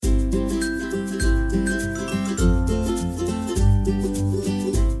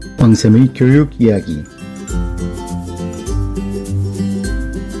왕쌤의 교육 이야기.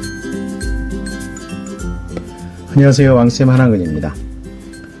 안녕하세요. 왕쌤 한학은입니다.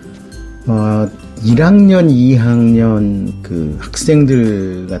 1학년, 2학년 그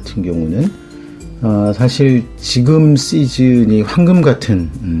학생들 같은 경우는 사실 지금 시즌이 황금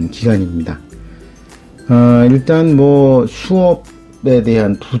같은 기간입니다. 일단 뭐 수업에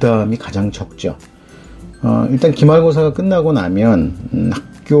대한 부담이 가장 적죠. 일단 기말고사가 끝나고 나면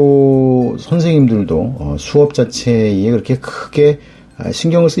학교 선생님들도 수업 자체에 그렇게 크게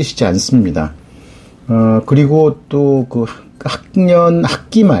신경을 쓰시지 않습니다. 그리고 또 그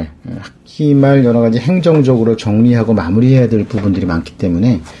학기말 여러 가지 행정적으로 정리하고 마무리해야 될 부분들이 많기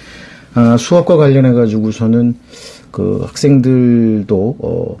때문에 수업과 관련해 가지고서는 그 학생들도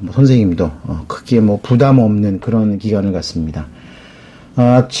뭐 선생님도 크게 뭐 부담 없는 그런 기간을 갖습니다.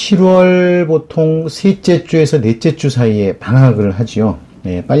 7월 보통 셋째 주에서 넷째 주 사이에 방학을 하지요.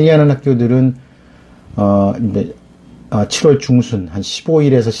 네, 빨리 하는 학교들은 이제 7월 중순 한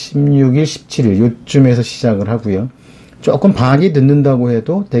 15일에서 16일, 17일 요쯤에서 시작을 하고요. 조금 방학이 늦는다고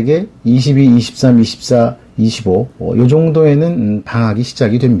해도 대개 22, 23, 24, 25 요 정도에는 방학이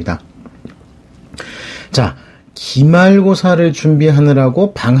시작이 됩니다. 자, 기말고사를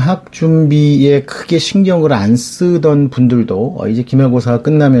준비하느라고 방학 준비에 크게 신경을 안 쓰던 분들도 이제 기말고사가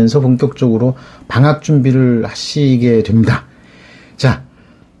끝나면서 본격적으로 방학 준비를 하시게 됩니다. 자,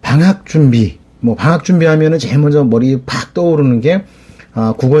 방학 준비하면은 제일 먼저 머리에 팍 떠오르는 게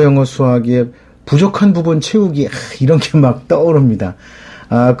국어, 영어, 수학의 부족한 부분 채우기 이런 게 막 떠오릅니다.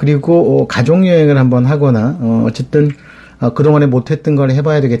 그리고 가족여행을 한번 하거나 어쨌든 그동안에 못했던 걸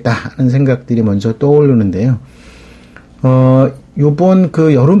해봐야 되겠다는 생각들이 먼저 떠오르는데요. 요번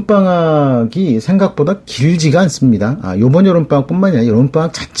그 여름방학이 생각보다 길지가 않습니다. 요번 여름방학뿐만 아니라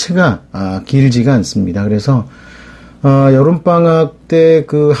여름방학 자체가 길지가 않습니다. 그래서 여름방학 때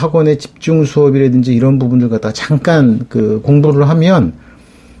그 학원의 집중 수업이라든지 이런 부분들 갖다가 잠깐 그 공부를 하면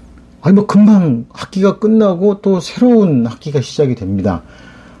뭐 금방 학기가 끝나고 또 새로운 학기가 시작이 됩니다.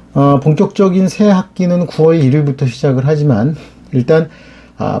 본격적인 새 학기는 9월 1일부터 시작을 하지만 일단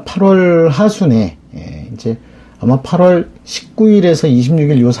 8월 하순에 이제 아마 8월 19일에서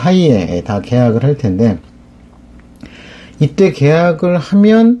 26일 요 사이에 다 개학을 할 텐데 이때 개학을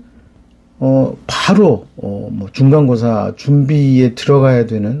하면 바로 뭐 중간고사 준비에 들어가야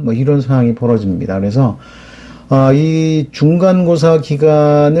되는 뭐 이런 상황이 벌어집니다. 그래서 이 중간고사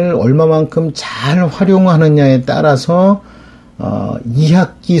기간을 얼마만큼 잘 활용하느냐에 따라서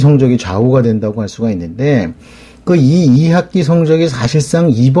 2학기 성적이 좌우가 된다고 할 수가 있는데 그 2학기 성적이 사실상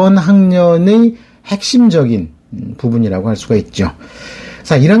이번 학년의 핵심적인 부분이라고 할 수가 있죠.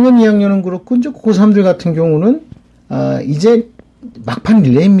 자, 1학년, 2학년은 그렇고 이제 고3들 같은 경우는 이제 막판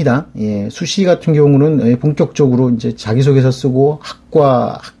릴레이입니다. 예, 수시 같은 경우는 본격적으로 이제 자기소개서 쓰고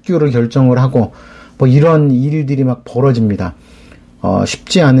학교를 결정을 하고 뭐 이런 일들이 막 벌어집니다.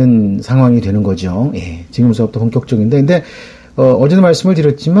 쉽지 않은 상황이 되는 거죠. 예, 지금부터 본격적인데, 근데 어제도 말씀을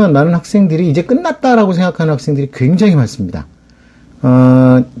드렸지만 많은 학생들이 이제 끝났다라고 생각하는 학생들이 굉장히 많습니다.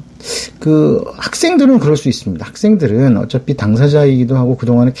 그 학생들은 그럴 수 있습니다. 학생들은 어차피 당사자이기도 하고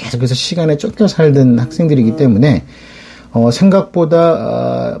그동안에 계속해서 시간에 쫓겨 살던 학생들이기 때문에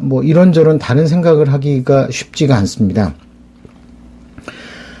생각보다 뭐 이런저런 다른 생각을 하기가 쉽지가 않습니다.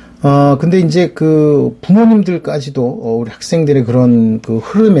 근데 이제 그 부모님들까지도 우리 학생들의 그런 그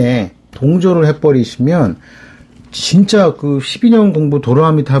흐름에 동조를 해버리시면 진짜 그 12년 공부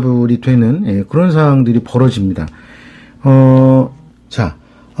도라미타불이 되는 그런 상황들이 벌어집니다. 자,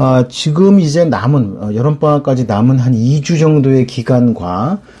 지금 이제 여름방학까지 남은 한 2주 정도의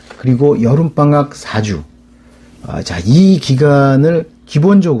기간과 그리고 여름방학 4주. 자, 이 기간을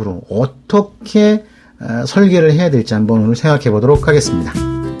기본적으로 어떻게 설계를 해야 될지 한번 오늘 생각해 보도록 하겠습니다.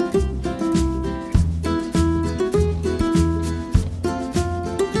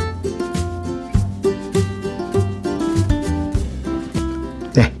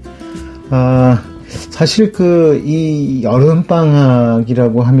 네. 사실 이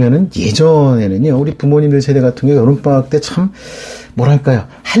여름방학이라고 하면은 예전에는요, 우리 부모님들 세대 같은 경우 여름방학 때 참, 뭐랄까요,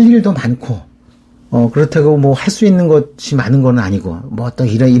 할 일도 많고, 그렇다고 뭐 할 수 있는 것이 많은 건 아니고, 뭐 어떤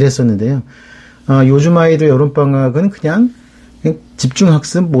이랬었는데요. 요즘 아이들 여름방학은 그냥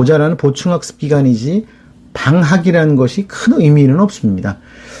집중학습, 모자라는 보충학습 기간이지, 방학이라는 것이 큰 의미는 없습니다.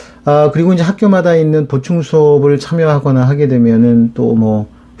 그리고 이제 학교마다 있는 보충 수업을 참여하거나 하게 되면은 또 뭐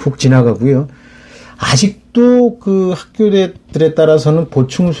훅 지나가고요. 아직도 그 학교들에 따라서는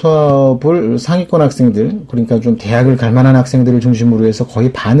보충 수업을 상위권 학생들, 그러니까 좀 대학을 갈 만한 학생들을 중심으로 해서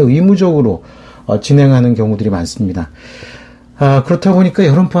거의 반의무적으로 진행하는 경우들이 많습니다. 그렇다 보니까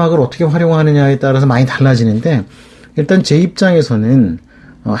여름방학을 어떻게 활용하느냐에 따라서 많이 달라지는데, 일단 제 입장에서는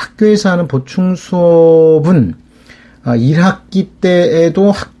학교에서 하는 보충 수업은 1학기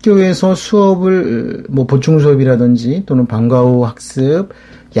때에도 학교에서 수업을 보충 수업이라든지 또는 방과 후 학습,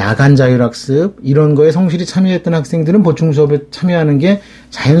 야간 자율 학습 이런 거에 성실히 참여했던 학생들은 보충 수업에 참여하는 게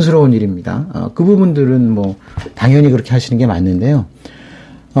자연스러운 일입니다. 그 부분들은 당연히 그렇게 하시는 게 맞는데요.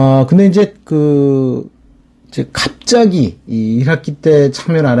 근데 이제 갑자기 이 1학기 때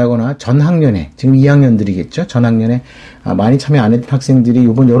참여를 안 하거나 전 학년에, 지금 2학년들이겠죠? 전 학년에 많이 참여 안 했던 학생들이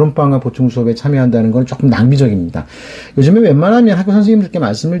이번 여름방학 보충 수업에 참여한다는 건 조금 낭비적입니다. 요즘에 웬만하면 학교 선생님들께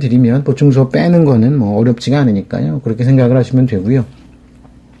말씀을 드리면 보충 수업 빼는 거는 어렵지가 않으니까요. 그렇게 생각을 하시면 되고요.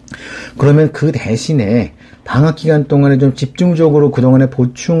 그러면 그 대신에 방학 기간 동안에 좀 집중적으로 그동안에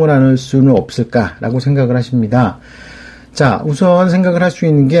보충을 할 수는 없을까라고 생각을 하십니다. 자, 우선 생각을 할 수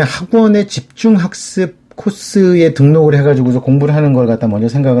있는 게 학원의 집중학습 코스에 등록을 해가지고서 공부를 하는 걸 갖다 먼저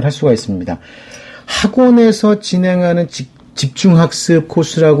생각을 할 수가 있습니다. 학원에서 진행하는 집중학습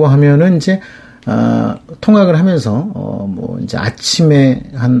코스라고 하면은 이제, 통학을 하면서, 이제 아침에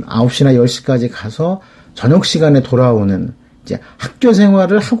한 9시나 10시까지 가서 저녁 시간에 돌아오는 이제 학교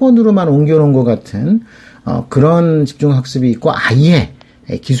생활을 학원으로만 옮겨놓은 것 같은, 그런 집중학습이 있고 아예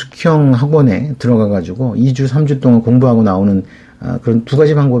기숙형 학원에 들어가가지고 2주, 3주 동안 공부하고 나오는, 그런 두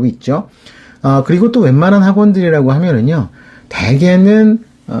가지 방법이 있죠. 그리고 또 웬만한 학원들이라고 하면은요, 대개는,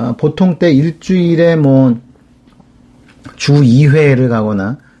 보통 때 일주일에 주 2회를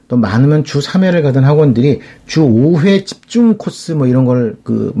가거나, 또 많으면 주 3회를 가던 학원들이 주 5회 집중 코스 이런 걸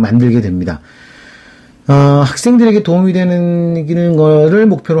만들게 됩니다. 학생들에게 도움이 되는 거를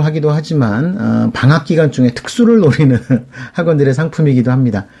목표로 하기도 하지만, 방학 기간 중에 특수를 노리는 학원들의 상품이기도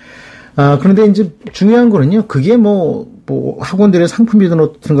합니다. 그런데 이제 중요한 거는요, 그게 학원들의 상품이든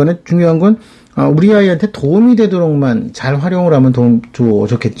어떤 거는 중요한 건, 우리 아이한테 도움이 되도록만 잘 활용을 하면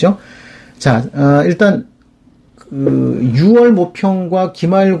좋겠죠? 자, 일단, 6월 모평과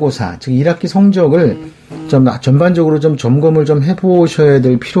기말고사, 즉 1학기 성적을 전반적으로 좀 점검을 좀 해보셔야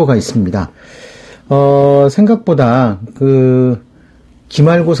될 필요가 있습니다. 생각보다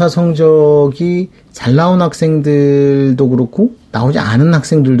기말고사 성적이 잘 나온 학생들도 그렇고 나오지 않은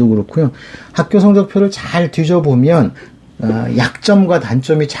학생들도 그렇고요. 학교 성적표를 잘 뒤져보면 약점과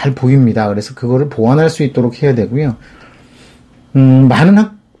단점이 잘 보입니다. 그래서 그거를 보완할 수 있도록 해야 되고요. 많은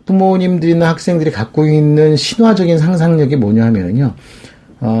부모님들이나 학생들이 갖고 있는 신화적인 상상력이 뭐냐 하면요.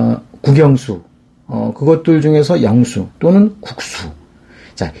 국영수, 그것들 중에서 영수 또는 국수.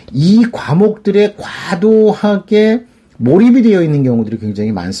 자, 이 과목들에 과도하게 몰입이 되어 있는 경우들이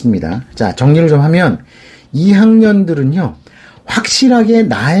굉장히 많습니다. 자, 정리를 좀 하면 2학년들은요. 확실하게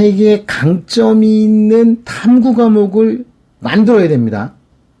나에게 강점이 있는 탐구 과목을 만들어야 됩니다.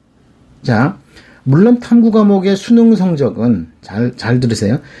 자, 물론 탐구 과목의 수능 성적은 잘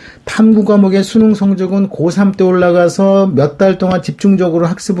들으세요. 탐구 과목의 수능 성적은 고3 때 올라가서 몇 달 동안 집중적으로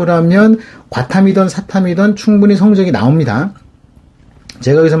학습을 하면 과탐이든 사탐이든 충분히 성적이 나옵니다.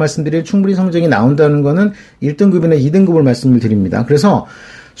 제가 여기서 말씀드릴 충분히 성적이 나온다는 거는 1등급이나 2등급을 말씀을 드립니다. 그래서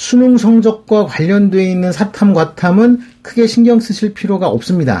수능 성적과 관련되어 있는 사탐, 과탐은 크게 신경 쓰실 필요가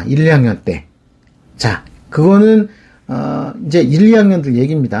없습니다. 1, 2학년 때. 자, 그거는 이제 1, 2학년들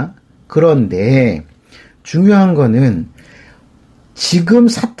얘기입니다. 그런데 중요한 거는 지금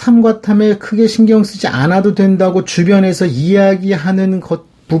사탐, 과탐에 크게 신경 쓰지 않아도 된다고 주변에서 이야기하는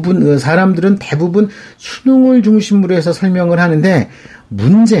사람들은 대부분 수능을 중심으로 해서 설명을 하는데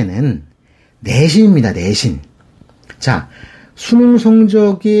문제는 내신입니다. 내신. 자, 수능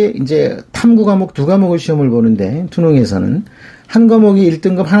성적이 이제 탐구 과목 2과목을 시험을 보는데 수능에서는 한 과목이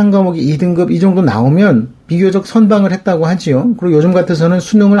 1등급, 한 과목이 2등급 이 정도 나오면 비교적 선방을 했다고 하지요. 그리고 요즘 같아서는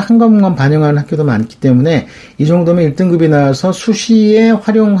수능을 한 과목만 반영하는 학교도 많기 때문에 이 정도면 1등급이 나와서 수시에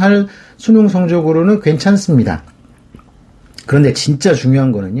활용할 수능 성적으로는 괜찮습니다. 그런데 진짜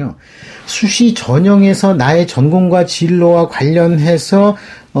중요한 거는요. 수시 전형에서 나의 전공과 진로와 관련해서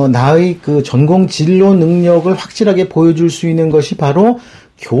나의 전공 진로 능력을 확실하게 보여줄 수 있는 것이 바로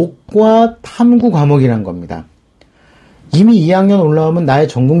교과 탐구 과목이란 겁니다. 이미 2학년 올라오면 나의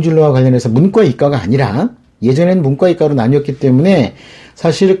전공 진로와 관련해서 문과 이과가 아니라 예전에는 문과 이과로 나뉘었기 때문에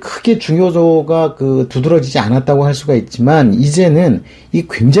사실 크게 중요도가 두드러지지 않았다고 할 수가 있지만 이제는 이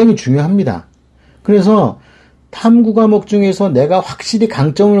굉장히 중요합니다. 그래서 탐구 과목 중에서 내가 확실히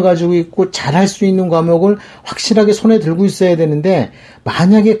강점을 가지고 있고 잘할 수 있는 과목을 확실하게 손에 들고 있어야 되는데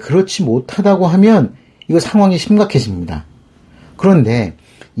만약에 그렇지 못하다고 하면 이거 상황이 심각해집니다. 그런데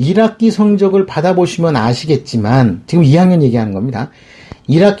 1학기 성적을 받아보시면 아시겠지만 지금 2학년 얘기하는 겁니다.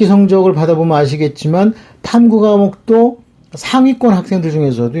 1학기 성적을 받아보면 아시겠지만 탐구 과목도 상위권 학생들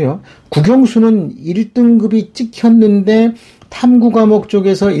중에서도요. 국영수는 1등급이 찍혔는데 탐구 과목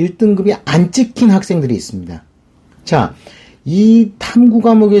쪽에서 1등급이 안 찍힌 학생들이 있습니다. 자, 이 탐구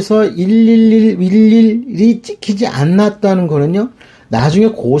과목에서 111이 찍히지 않았다는 거는요, 나중에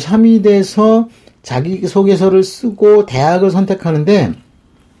고3이 돼서 자기소개서를 쓰고 대학을 선택하는데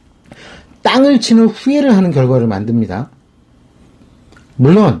땅을 치는 후회를 하는 결과를 만듭니다.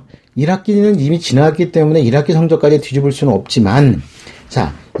 물론 1학기는 이미 지나갔기 때문에 1학기 성적까지 뒤집을 수는 없지만,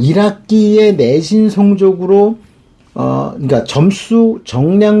 자, 1학기의 내신 성적으로 그러니까 점수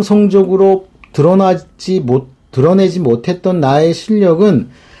정량 성적으로 드러내지 못했던 나의 실력은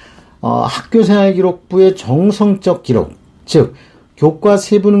학교생활기록부의 정성적 기록, 즉 교과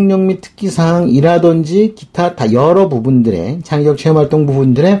세부 능력 및 특기사항이라든지 기타 다 여러 부분들의 창의적 체험활동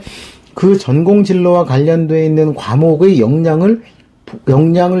부분들의 그 전공 진로와 관련되어 있는 과목의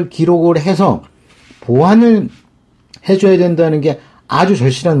역량을 기록을 해서 보완을 해줘야 된다는 게 아주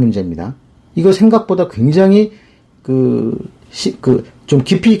절실한 문제입니다. 이거 생각보다 굉장히 좀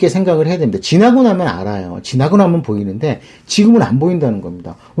깊이 있게 생각을 해야 됩니다. 지나고 나면 알아요. 지나고 나면 보이는데 지금은 안 보인다는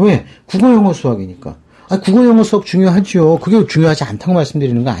겁니다. 왜? 국어, 영어, 수학이니까. 국어, 영어, 수학 중요하죠. 그게 중요하지 않다고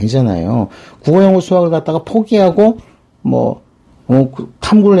말씀드리는 거 아니잖아요. 국어, 영어, 수학을 갖다가 포기하고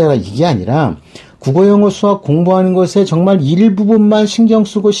탐구를 해라 이게 아니라 국어, 영어, 수학 공부하는 것에 정말 일부분만 신경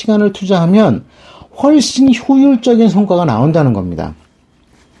쓰고 시간을 투자하면 훨씬 효율적인 성과가 나온다는 겁니다.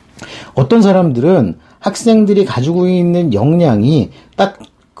 어떤 사람들은 학생들이 가지고 있는 역량이 딱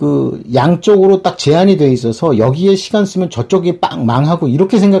양쪽으로 딱 제한이 돼 있어서 여기에 시간 쓰면 저쪽이 빵 망하고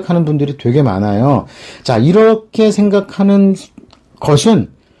이렇게 생각하는 분들이 되게 많아요. 자, 이렇게 생각하는 것은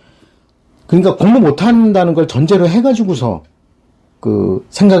그러니까 공부 못 한다는 걸 전제로 해가지고서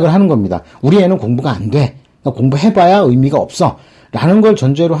생각을 하는 겁니다. 우리 애는 공부가 안 돼. 그러니까 공부해봐야 의미가 없어. 라는 걸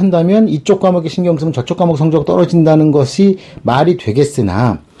전제로 한다면 이쪽 과목에 신경 쓰면 저쪽 과목 성적 떨어진다는 것이 말이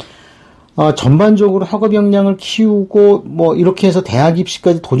되겠으나, 전반적으로 학업 역량을 키우고 이렇게 해서 대학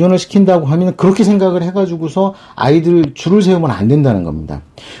입시까지 도전을 시킨다고 하면 그렇게 생각을 해가지고서 아이들 줄을 세우면 안 된다는 겁니다.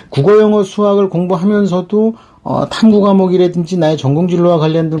 국어, 영어, 수학을 공부하면서도 탐구 과목이라든지 나의 전공 진로와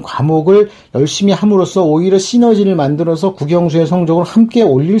관련된 과목을 열심히 함으로써 오히려 시너지를 만들어서 국영수의 성적을 함께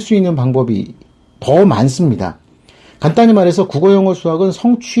올릴 수 있는 방법이 더 많습니다. 간단히 말해서 국어, 영어, 수학은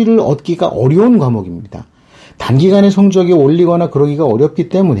성취를 얻기가 어려운 과목입니다. 단기간에 성적이 올리거나 그러기가 어렵기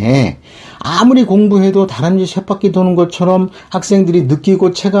때문에 아무리 공부해도 다람쥐 쳇바퀴 도는 것처럼 학생들이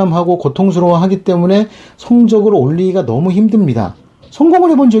느끼고 체감하고 고통스러워하기 때문에 성적을 올리기가 너무 힘듭니다.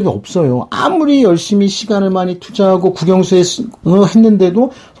 성공을 해본 적이 없어요. 아무리 열심히 시간을 많이 투자하고 국영수에 했는데도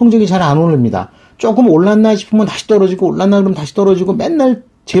성적이 잘 안 오릅니다. 조금 올랐나 싶으면 다시 떨어지고 올랐나 그러면 다시 떨어지고 맨날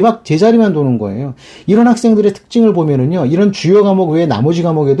제자리만 도는 거예요. 이런 학생들의 특징을 보면은요, 이런 주요 과목 외에 나머지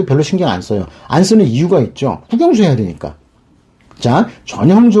과목에도 별로 신경 안 써요. 안 쓰는 이유가 있죠. 국영수 해야 되니까. 자,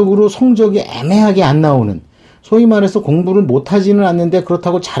 전형적으로 성적이 애매하게 안 나오는, 소위 말해서 공부를 못하지는 않는데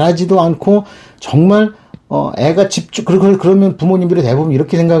그렇다고 잘하지도 않고 정말 애가 그러면 부모님들이 대부분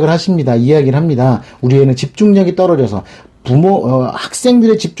이렇게 생각을 하십니다. 이야기를 합니다. 우리 애는 집중력이 떨어져서.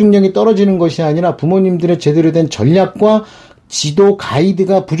 학생들의 집중력이 떨어지는 것이 아니라 부모님들의 제대로 된 전략과 지도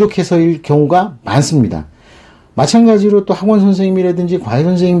가이드가 부족해서일 경우가 많습니다. 마찬가지로 또 학원 선생님이라든지 과외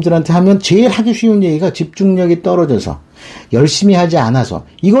선생님들한테 하면 제일 하기 쉬운 얘기가 집중력이 떨어져서 열심히 하지 않아서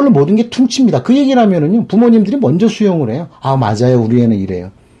이걸로 모든 게 퉁칩니다. 그 얘기를 하면은요, 부모님들이 먼저 수용을 해요. 아, 맞아요. 우리 애는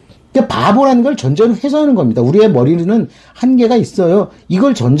이래요. 그러니까 바보라는 걸 전제로 해서 하는 겁니다. 우리의 머리는 한계가 있어요.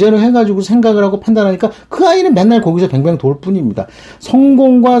 이걸 전제로 해가지고 생각을 하고 판단하니까 그 아이는 맨날 거기서 뱅뱅 돌 뿐입니다.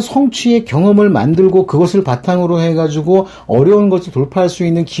 성공과 성취의 경험을 만들고 그것을 바탕으로 해가지고 어려운 것을 돌파할 수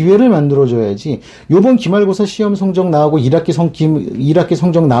있는 기회를 만들어줘야지. 요번 기말고사 시험 성적 나오고 1학기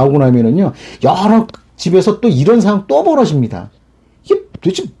성적 나오고 나면은요, 여러 집에서 또 이런 상황 또 벌어집니다. 이게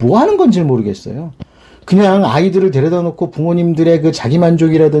도대체 뭐 하는 건지 모르겠어요. 그냥 아이들을 데려다 놓고 부모님들의 그 자기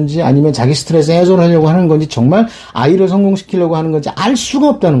만족이라든지 아니면 자기 스트레스 해소를 하려고 하는 건지 정말 아이를 성공시키려고 하는 건지 알 수가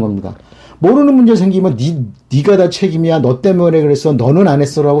없다는 겁니다. 모르는 문제 생기면 네가 다 책임이야. 너 때문에 그랬어. 너는 안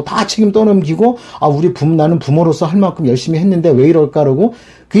했어라고 다 책임 떠넘기고 나는 부모로서 할 만큼 열심히 했는데 왜 이럴까 그러고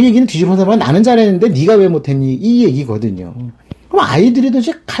그 얘기는 뒤집어서 말하면 나는 잘했는데 네가 왜 못했니? 이 얘기거든요. 그럼 아이들이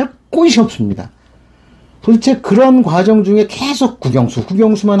도대체 갈 곳이 없습니다. 도대체 그런 과정 중에 계속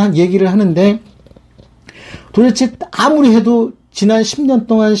국영수만 한 얘기를 하는데 도대체 아무리 해도 지난 10년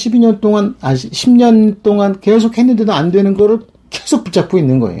동안, 12년 동안, 10년 동안 계속 했는데도 안 되는 거를 계속 붙잡고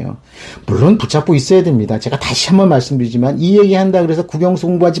있는 거예요. 물론 붙잡고 있어야 됩니다. 제가 다시 한번 말씀드리지만 이 얘기한다 그래서 국영수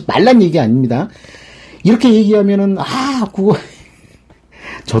공부하지 말란 얘기 아닙니다. 이렇게 얘기하면은 그거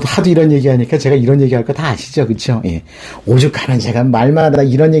저도 하도 이런 얘기하니까 제가 이런 얘기할 거 다 아시죠, 그렇죠? 예. 오죽하면 제가 말마다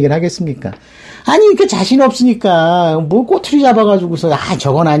이런 얘기를 하겠습니까? 아니 이렇게 자신 없으니까 뭐 꼬투리 잡아가지고서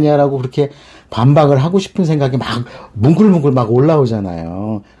저건 아니야라고 그렇게 반박을 하고 싶은 생각이 막 뭉글뭉글 막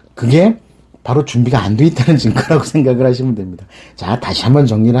올라오잖아요. 그게 바로 준비가 안 돼 있다는 증거라고 생각을 하시면 됩니다. 자, 다시 한번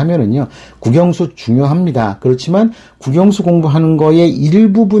정리를 하면은요. 국영수 중요합니다. 그렇지만 국영수 공부하는 거의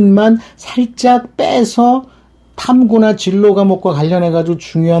일부분만 살짝 빼서 탐구나 진로 과목과 관련해가지고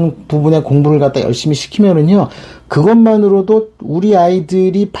중요한 부분의 공부를 갖다 열심히 시키면은요, 그것만으로도 우리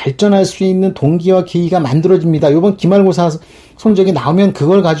아이들이 발전할 수 있는 동기와 계기가 만들어집니다. 이번 기말고사 성적이 나오면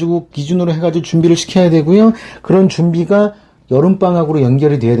그걸 가지고 기준으로 해가지고 준비를 시켜야 되고요. 그런 준비가 여름방학으로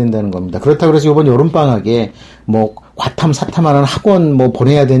연결이 돼야 된다는 겁니다. 그렇다고 해서 이번 여름방학에 뭐 과탐, 사탐하는 학원 뭐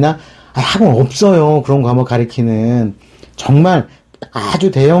보내야 되나? 학원 없어요. 그런 과목 가르치는. 정말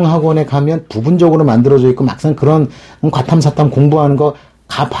아주 대형 학원에 가면 부분적으로 만들어져 있고 막상 그런 과탐, 사탐 공부하는 거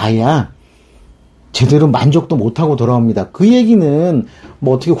가봐야 제대로 만족도 못하고 돌아옵니다. 그 얘기는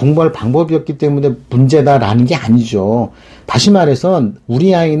뭐 어떻게 공부할 방법이었기 때문에 문제다라는 게 아니죠. 다시 말해서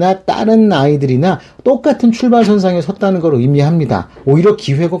우리 아이나 다른 아이들이나 똑같은 출발선상에 섰다는 걸 의미합니다. 오히려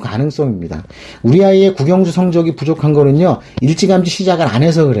기회고 가능성입니다. 우리 아이의 국영수 성적이 부족한 거는요, 일찌감치 시작을 안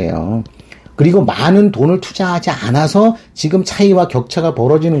해서 그래요. 그리고 많은 돈을 투자하지 않아서 지금 차이와 격차가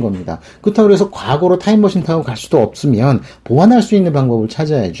벌어지는 겁니다. 그렇다고 해서 과거로 타임머신 타고 갈 수도 없으면 보완할 수 있는 방법을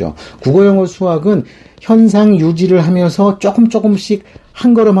찾아야죠. 국어, 영어, 수학은 현상 유지를 하면서 조금씩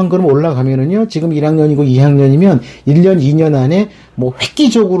한 걸음 한 걸음 올라가면은요, 지금 1학년이고 2학년이면 1년, 2년 안에 뭐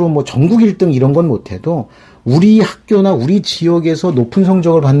획기적으로 뭐 전국 1등 이런 건 못해도 우리 학교나 우리 지역에서 높은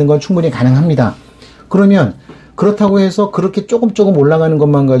성적을 받는 건 충분히 가능합니다. 그러면 그렇다고 해서 그렇게 조금 올라가는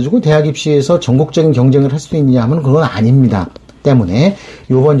것만 가지고 대학 입시에서 전국적인 경쟁을 할 수 있느냐 하면 그건 아닙니다. 때문에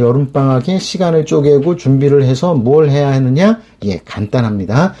이번 여름방학에 시간을 쪼개고 준비를 해서 뭘 해야 하느냐? 예,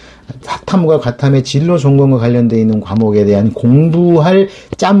 간단합니다. 사탐과 과탐의 진로 전공과 관련되어 있는 과목에 대한 공부할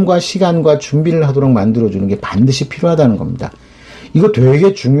짬과 시간과 준비를 하도록 만들어주는 게 반드시 필요하다는 겁니다. 이거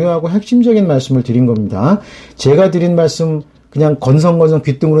되게 중요하고 핵심적인 말씀을 드린 겁니다. 제가 드린 말씀 그냥 건성건성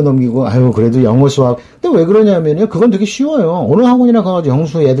귓등으로 넘기고 아유 그래도 영어 수학 근데 왜 그러냐면요, 그건 되게 쉬워요. 어느 학원이나 가가지고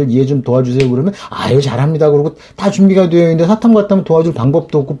영수 애들 이해 좀 도와주세요 그러면 아유 잘합니다 그러고 다 준비가 되어 있는데 사탐 과탐 도와줄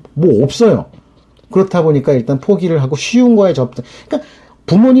방법도 없고 뭐 없어요. 그렇다 보니까 일단 포기를 하고 쉬운 거에 접근. 그러니까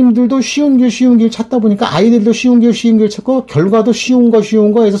부모님들도 쉬운 길 찾다 보니까 아이들도 쉬운 길 찾고 결과도 쉬운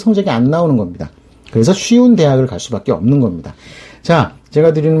거에서 성적이 안 나오는 겁니다. 그래서 쉬운 대학을 갈 수밖에 없는 겁니다. 자,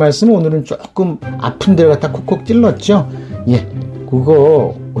 제가 드리는 말씀은 오늘은 조금 아픈 데를 갖다 콕콕 찔렀죠. 예,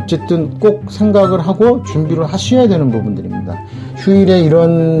 그거 어쨌든 꼭 생각을 하고 준비를 하셔야 되는 부분들입니다. 휴일에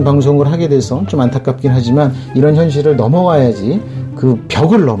이런 방송을 하게 돼서 좀 안타깝긴 하지만 이런 현실을 넘어와야지 그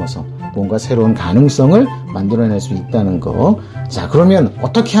벽을 넘어서 뭔가 새로운 가능성을 만들어낼 수 있다는 거. 자, 그러면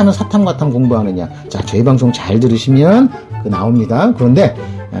어떻게 하면 사탐 과탐 공부하느냐? 자, 저희 방송 잘 들으시면 나옵니다. 그런데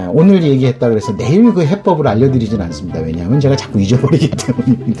오늘 얘기했다 그래서 내일 그 해법을 알려드리진 않습니다. 왜냐하면 제가 자꾸 잊어버리기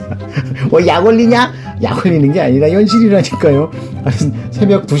때문입니다. 약 올리냐? 약 올리는 게 아니라 현실이라니까요.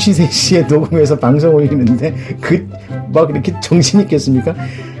 새벽 2시, 3시에 녹음해서 방송 올리는데 막 이렇게 정신 있겠습니까?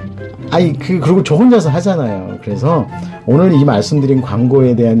 그리고 저 혼자서 하잖아요. 그래서 오늘 이 말씀드린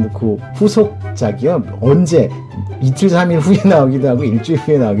광고에 대한 그 후속작이요. 언제 이틀, 3일 후에 나오기도 하고 일주일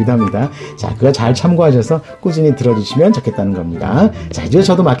후에 나오기도 합니다. 자, 그거 잘 참고하셔서 꾸준히 들어주시면 좋겠다는 겁니다. 자, 이제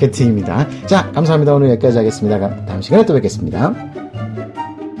저도 마케팅입니다. 자, 감사합니다. 오늘 여기까지 하겠습니다. 다음 시간에 또 뵙겠습니다.